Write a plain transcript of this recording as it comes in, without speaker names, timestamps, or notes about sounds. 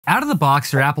Out of the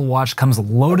box, your Apple Watch comes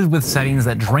loaded with settings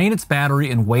that drain its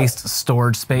battery and waste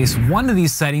storage space. One of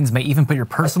these settings may even put your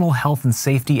personal health and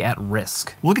safety at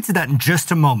risk. We'll get to that in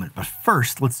just a moment, but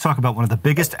first, let's talk about one of the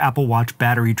biggest Apple Watch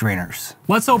battery drainers.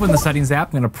 Let's open the settings app.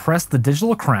 I'm going to press the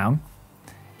digital crown.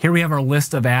 Here we have our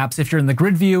list of apps. If you're in the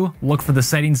grid view, look for the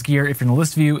settings gear. If you're in the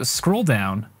list view, scroll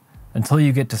down until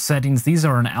you get to settings. These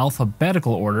are in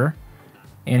alphabetical order.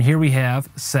 And here we have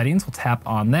settings. We'll tap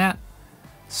on that,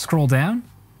 scroll down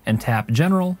and tap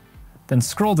general, then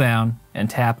scroll down and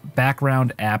tap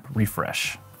background app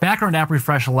refresh. Background app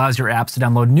refresh allows your apps to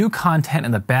download new content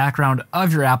in the background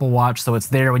of your Apple Watch so it's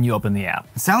there when you open the app.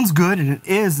 It sounds good, and it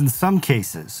is in some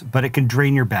cases, but it can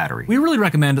drain your battery. We really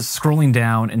recommend scrolling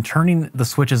down and turning the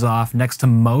switches off next to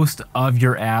most of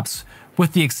your apps,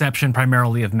 with the exception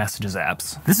primarily of Messages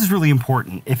apps. This is really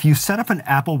important. If you set up an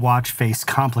Apple Watch face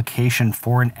complication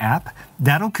for an app,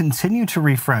 that'll continue to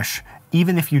refresh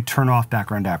even if you turn off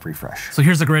background app refresh. So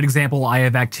here's a great example. I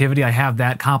have activity. I have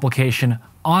that complication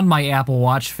on my Apple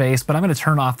Watch face, but I'm going to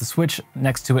turn off the switch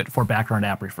next to it for background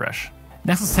app refresh.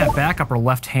 Next, let's tap back upper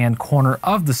left-hand corner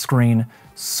of the screen,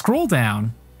 scroll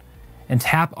down, and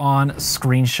tap on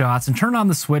screenshots, and turn on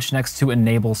the switch next to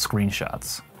enable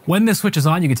screenshots. When this switch is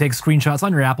on, you can take screenshots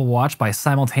on your Apple Watch by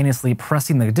simultaneously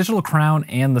pressing the digital crown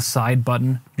and the side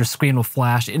button. Your screen will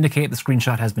flash to indicate the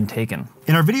screenshot has been taken.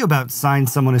 In our video about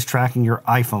signs someone is tracking your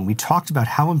iPhone, we talked about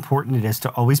how important it is to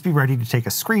always be ready to take a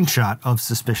screenshot of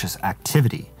suspicious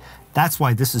activity. That's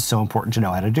why this is so important to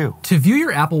know how to do. To view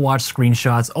your Apple Watch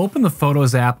screenshots, open the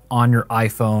Photos app on your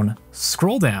iPhone,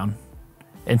 scroll down,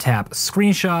 and tap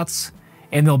Screenshots,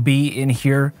 and they'll be in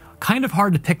here. Kind of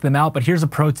hard to pick them out, but here's a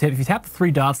pro tip. If you tap the three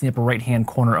dots in the upper right-hand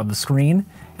corner of the screen,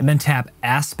 and then tap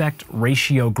Aspect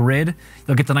Ratio Grid,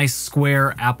 you'll get the nice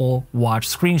square Apple Watch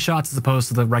screenshots as opposed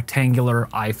to the rectangular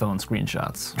iPhone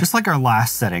screenshots. Just like our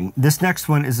last setting, this next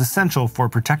one is essential for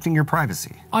protecting your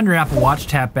privacy. On your Apple Watch,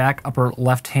 tap back upper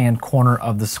left-hand corner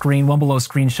of the screen. One below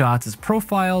screenshots is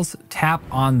profiles. Tap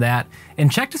on that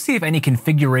and check to see if any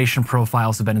configuration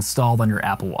profiles have been installed on your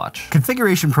Apple Watch.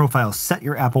 Configuration profiles set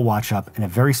your Apple Watch up in a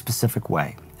very specific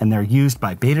way, and they're used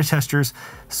by beta testers,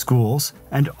 schools,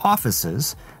 and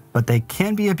offices, but they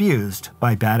can be abused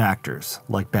by bad actors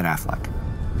like Ben Affleck.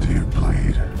 Do you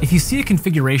bleed? If you see a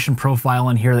configuration profile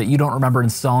in here that you don't remember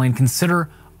installing, consider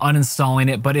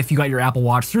uninstalling it. But if you got your Apple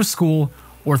Watch through school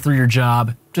or through your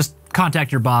job, just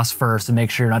contact your boss first and make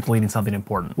sure you're not deleting something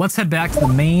important. Let's head back to the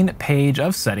main page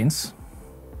of settings,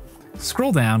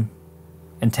 scroll down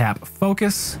and tap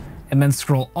Focus, and then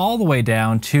scroll all the way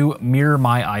down to Mirror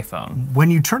My iPhone.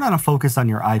 When you turn on a focus on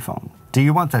your iPhone, do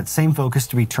you want that same focus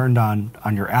to be turned on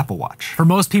your Apple Watch? For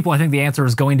most people, I think the answer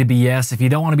is going to be yes. If you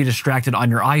don't want to be distracted on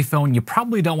your iPhone, you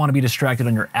probably don't want to be distracted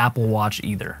on your Apple Watch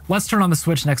either. Let's turn on the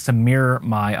switch next to Mirror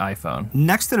My iPhone.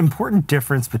 Next, an important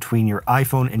difference between your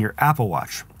iPhone and your Apple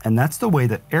Watch, and that's the way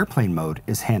that airplane mode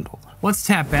is handled. Let's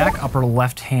tap back upper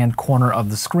left-hand corner of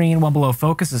the screen. One below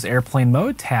focus is airplane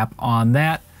mode. Tap on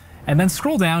that, and then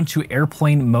scroll down to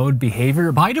airplane mode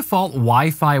behavior. By default,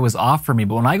 Wi-Fi was off for me,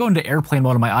 but when I go into airplane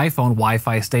mode on my iPhone,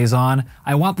 Wi-Fi stays on.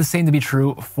 I want the same to be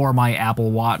true for my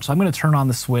Apple Watch, so I'm going to turn on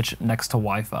the switch next to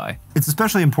Wi-Fi. It's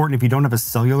especially important if you don't have a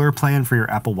cellular plan for your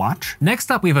Apple Watch.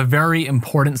 Next up, we have a very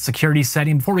important security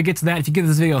setting. Before we get to that, if you give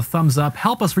this video a thumbs up,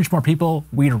 help us reach more people,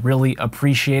 we'd really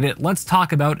appreciate it. Let's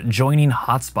talk about joining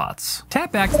hotspots.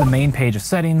 Tap back to the main page of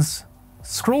settings,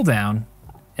 scroll down,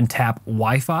 and tap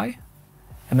Wi-Fi,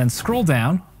 and then scroll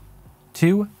down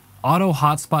to Auto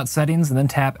Hotspot Settings, and then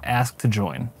tap Ask to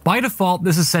Join. By default,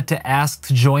 this is set to Ask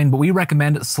to Join, but we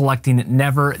recommend selecting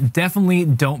Never. Definitely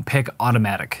don't pick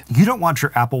Automatic. You don't want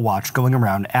your Apple Watch going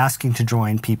around asking to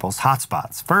join people's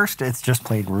hotspots. First, it's just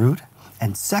plain rude,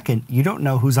 and second, you don't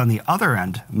know who's on the other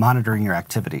end monitoring your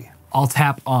activity. I'll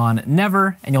tap on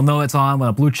Never, and you'll know it's on when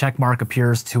a blue check mark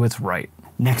appears to its right.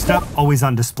 Next up, Always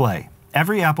on Display.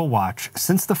 Every Apple Watch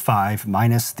since the 5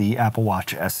 minus the Apple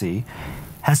Watch SE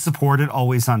has supported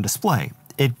Always on Display.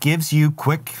 It gives you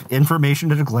quick information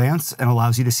at a glance and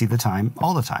allows you to see the time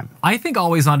all the time. I think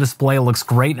Always on Display looks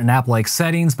great in app-like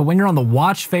settings, but when you're on the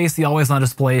watch face, the Always on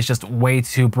Display is just way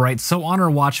too bright. So on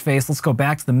our watch face, let's go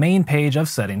back to the main page of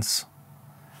settings.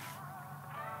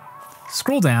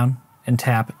 Scroll down and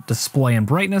tap Display and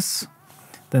Brightness,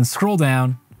 then scroll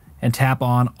down and tap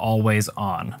on Always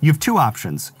On. You have two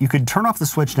options. You could turn off the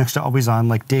switch next to Always On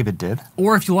like David did.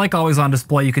 Or if you like Always On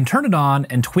Display, you can turn it on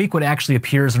and tweak what actually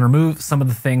appears and remove some of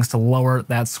the things to lower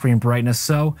that screen brightness.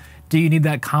 So, do you need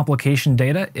that complication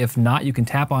data? If not, you can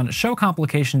tap on Show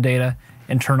Complication Data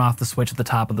and turn off the switch at the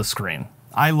top of the screen.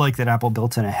 I like that Apple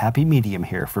built in a happy medium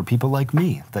here for people like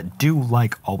me that do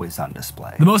like always on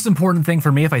display. The most important thing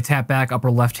for me, if I tap back upper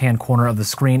left-hand corner of the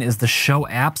screen, is the Show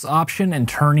Apps option, and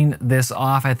turning this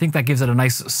off, I think that gives it a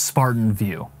nice Spartan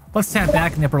view. Let's tap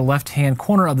back in the upper left-hand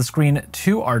corner of the screen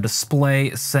to our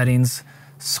display settings,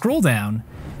 scroll down,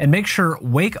 and make sure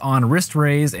Wake on Wrist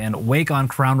Raise and Wake on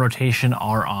Crown Rotation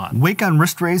are on. Wake on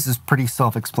Wrist Raise is pretty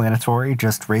self-explanatory.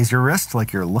 Just raise your wrist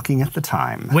like you're looking at the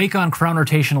time. Wake on Crown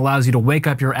Rotation allows you to wake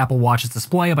up your Apple Watch's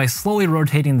display by slowly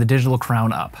rotating the digital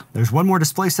crown up. There's one more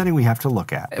display setting we have to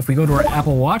look at. If we go to our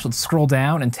Apple Watch, let's scroll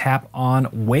down and tap on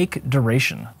Wake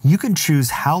Duration. You can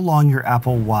choose how long your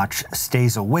Apple Watch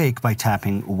stays awake by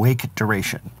tapping Wake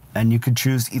Duration. And you could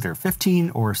choose either 15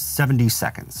 or 70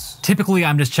 seconds. Typically,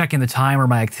 I'm just checking the time or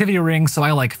my activity ring, so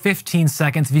I like 15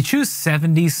 seconds. If you choose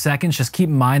 70 seconds, just keep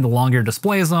in mind the longer your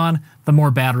display is on, the more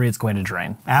battery it's going to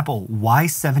drain. Apple, why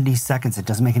 70 seconds? It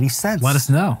doesn't make any sense. Let us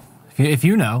know. If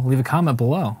you know, leave a comment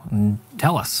below and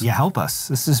tell us. Yeah, help us.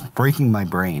 This is breaking my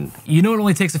brain. You know it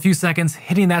only takes a few seconds,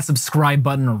 hitting that subscribe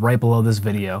button right below this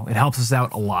video. It helps us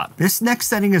out a lot. This next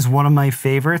setting is one of my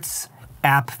favorites.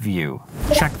 App View.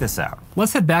 Check this out.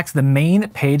 Let's head back to the main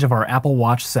page of our Apple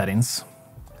Watch settings.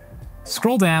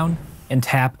 Scroll down and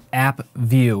tap App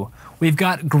View. We've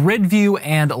got Grid View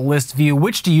and List View.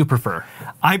 Which do you prefer?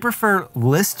 I prefer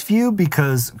List View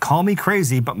because, call me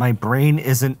crazy, but my brain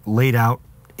isn't laid out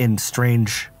in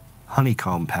strange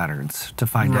honeycomb patterns to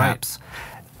find apps.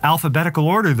 Alphabetical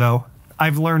order, though,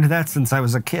 I've learned that since I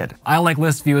was a kid. I like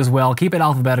List View as well. Keep it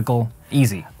alphabetical,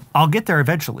 easy. I'll get there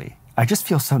eventually. I just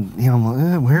feel so,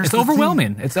 where's It's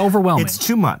overwhelming. It's overwhelming. It's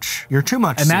too much. You're too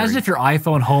much. Imagine Siri. if your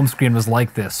iPhone home screen was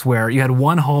like this, where you had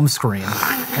one home screen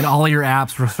and all your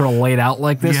apps were sort of laid out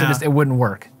like this, Yeah. it wouldn't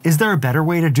work. Is there a better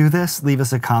way to do this? Leave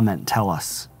us a comment. Tell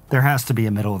us. There has to be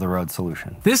a middle-of-the-road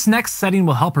solution. This next setting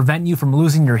will help prevent you from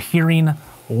losing your hearing.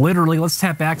 Literally, let's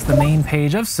tap back to the main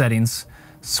page of settings,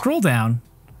 scroll down,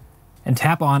 and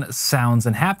tap on Sounds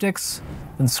and Haptics,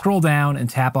 then scroll down and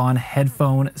tap on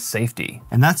Headphone Safety.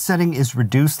 And that setting is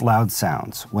Reduce Loud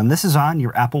Sounds. When this is on,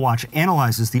 your Apple Watch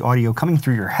analyzes the audio coming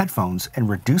through your headphones and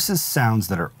reduces sounds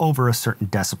that are over a certain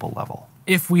decibel level.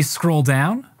 If we scroll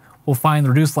down, we'll find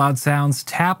Reduce Loud Sounds,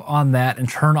 tap on that, and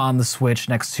turn on the switch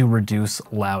next to Reduce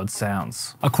Loud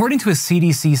Sounds. According to a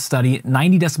CDC study,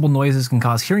 90 decibel noises can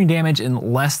cause hearing damage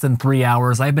in less than 3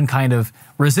 hours. I've been kind of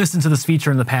resistant to this feature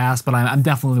in the past, but I'm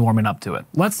definitely warming up to it.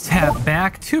 Let's tap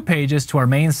back 2 pages to our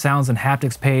main Sounds and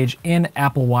Haptics page in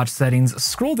Apple Watch settings,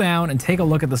 scroll down, and take a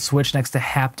look at the switch next to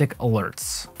Haptic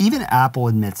Alerts. Even Apple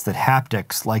admits that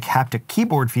haptics, like haptic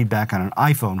keyboard feedback on an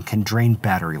iPhone, can drain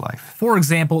battery life. For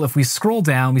example, if we scroll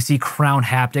down, we see Crown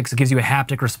Haptics. It gives you a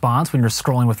haptic response when you're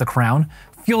scrolling with the crown.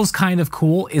 Feels kind of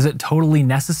cool. Is it totally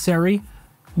necessary?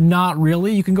 Not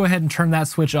really. You can go ahead and turn that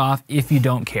switch off if you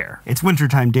don't care. It's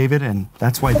wintertime, David, and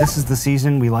that's why this is the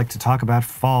season we like to talk about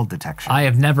fall detection. I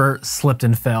have never slipped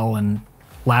and fell and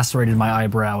lacerated my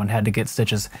eyebrow and had to get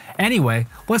stitches. Anyway,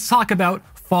 let's talk about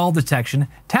fall detection.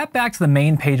 Tap back to the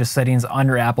main page of settings on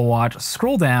your Apple Watch,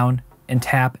 scroll down, and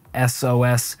tap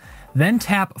SOS. Then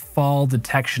tap Fall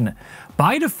Detection.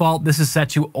 By default, this is set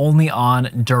to only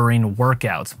on during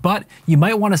workouts, but you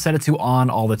might want to set it to on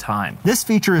all the time. This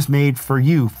feature is made for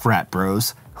you, frat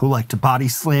bros, who like to body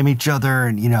slam each other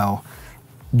and,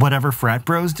 whatever frat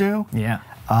bros do. Yeah.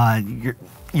 I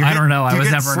don't know. I was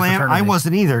never in a slammed. fraternity. I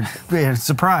wasn't either. Yeah,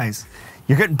 surprise.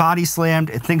 You're getting body slammed.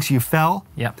 It thinks you fell.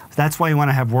 Yep. That's why you want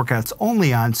to have workouts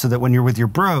only on, so that when you're with your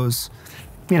bros,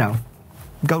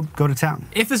 go to town.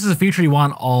 If this is a feature you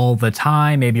want all the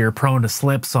time, maybe you're prone to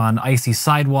slips on icy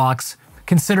sidewalks,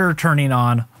 consider turning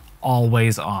on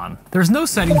Always On. There's no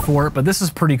setting for it, but this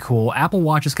is pretty cool. Apple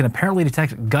Watches can apparently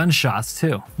detect gunshots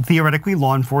too. Theoretically,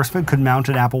 law enforcement could mount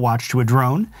an Apple Watch to a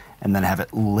drone and then have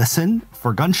it listen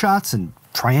for gunshots and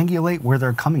triangulate where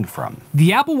they're coming from.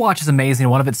 The Apple Watch is amazing.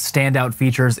 One of its standout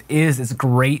features is its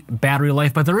great battery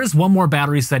life, but there is one more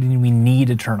battery setting we need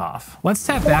to turn off. Let's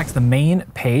tap back to the main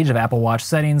page of Apple Watch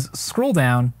settings, scroll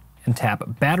down and tap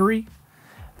Battery,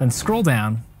 then scroll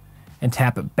down and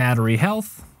tap Battery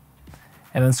Health,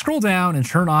 and then scroll down and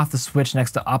turn off the switch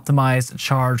next to Optimized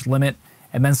Charge Limit,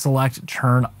 and then select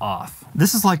Turn Off.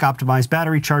 This is like optimized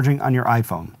battery charging on your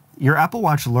iPhone. Your Apple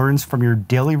Watch learns from your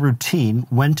daily routine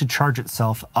when to charge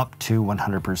itself up to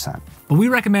 100%. But we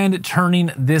recommend turning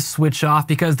this switch off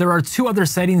because there are 2 other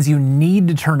settings you need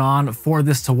to turn on for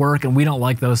this to work, and we don't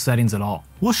like those settings at all.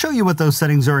 We'll show you what those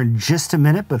settings are in just a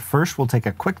minute, but first we'll take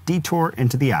a quick detour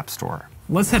into the App Store.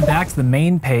 Let's head back to the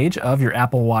main page of your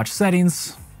Apple Watch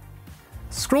settings,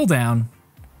 scroll down,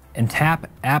 and tap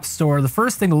App Store. The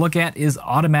first thing to look at is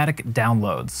automatic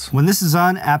downloads. When this is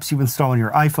on, apps you install on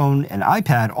your iPhone and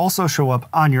iPad also show up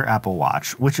on your Apple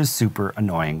Watch, which is super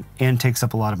annoying and takes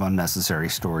up a lot of unnecessary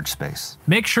storage space.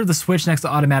 Make sure the switch next to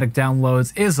automatic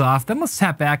downloads is off. Then let's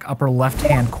tap back upper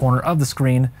left-hand corner of the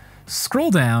screen,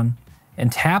 scroll down,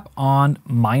 and tap on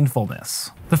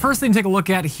Mindfulness. The first thing to take a look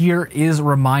at here is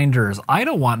reminders. I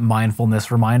don't want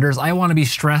mindfulness reminders. I want to be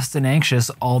stressed and anxious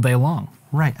all day long.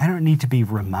 Right, I don't need to be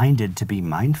reminded to be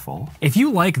mindful. If you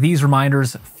like these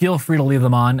reminders, feel free to leave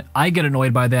them on. I get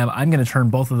annoyed by them. I'm going to turn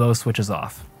both of those switches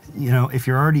off. You know, if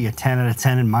you're already a 10 out of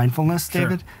 10 in mindfulness,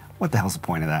 David, what the hell's the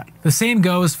point of that? The same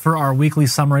goes for our weekly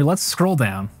summary. Let's scroll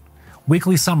down.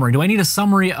 Weekly summary. Do I need a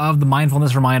summary of the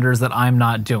mindfulness reminders that I'm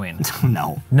not doing?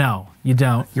 No. No, you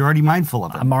don't. You're already mindful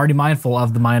of it. I'm already mindful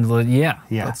of the mindfulness. Yeah.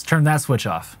 Let's turn that switch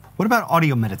off. What about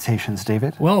audio meditations,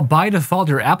 David? Well, by default,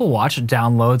 your Apple Watch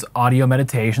downloads audio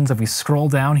meditations. If we scroll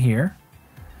down here,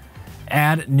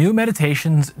 add new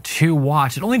meditations to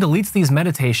watch. It only deletes these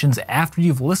meditations after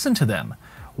you've listened to them.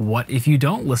 What if you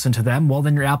don't listen to them? Well,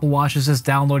 then your Apple Watch is just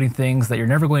downloading things that you're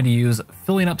never going to use,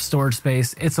 filling up storage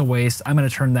space. It's a waste. I'm going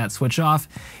to turn that switch off.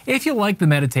 If you like the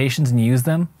meditations and use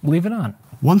them, leave it on.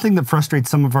 One thing that frustrates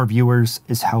some of our viewers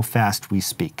is how fast we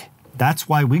speak. That's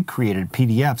why we created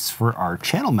PDFs for our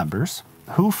channel members,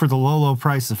 who for the low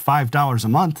price of $5 a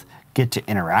month get to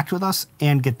interact with us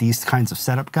and get these kinds of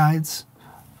setup guides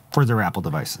for their Apple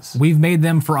devices. We've made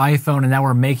them for iPhone and now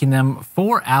we're making them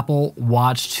for Apple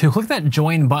Watch too. Click that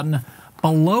join button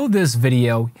below this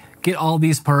video. Get all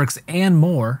these perks and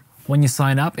more when you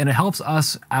sign up, and it helps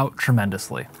us out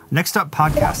tremendously. Next up,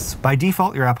 podcasts. By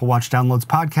default, your Apple Watch downloads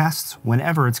podcasts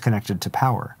whenever it's connected to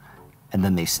power, and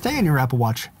then they stay in your Apple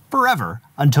Watch forever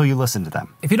until you listen to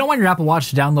them. If you don't want your Apple Watch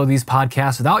to download these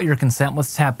podcasts without your consent,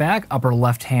 let's tap back upper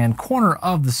left-hand corner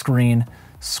of the screen,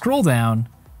 scroll down,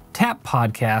 tap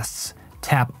podcasts,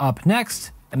 tap up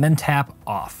next, and then tap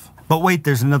off. But wait,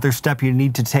 there's another step you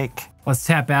need to take. Let's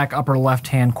tap back upper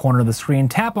left-hand corner of the screen,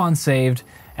 tap on saved,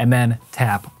 and then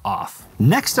tap off.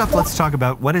 Next up, let's talk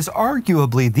about what is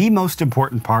arguably the most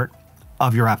important part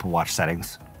of your Apple Watch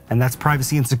settings, and that's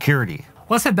privacy and security.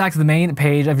 Let's head back to the main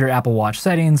page of your Apple Watch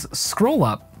settings, scroll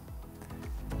up,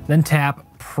 then tap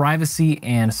Privacy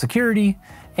and Security,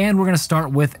 and we're going to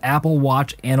start with Apple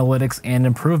Watch Analytics and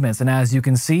Improvements. And as you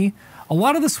can see, a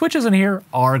lot of the switches in here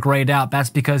are grayed out. That's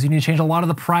because you need to change a lot of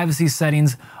the privacy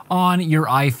settings on your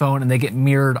iPhone and they get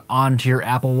mirrored onto your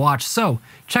Apple Watch. So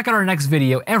check out our next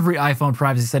video. Every iPhone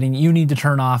privacy setting you need to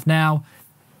turn off now.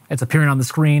 It's appearing on the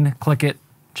screen. Click it,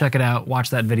 check it out, watch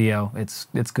that video. It's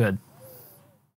good.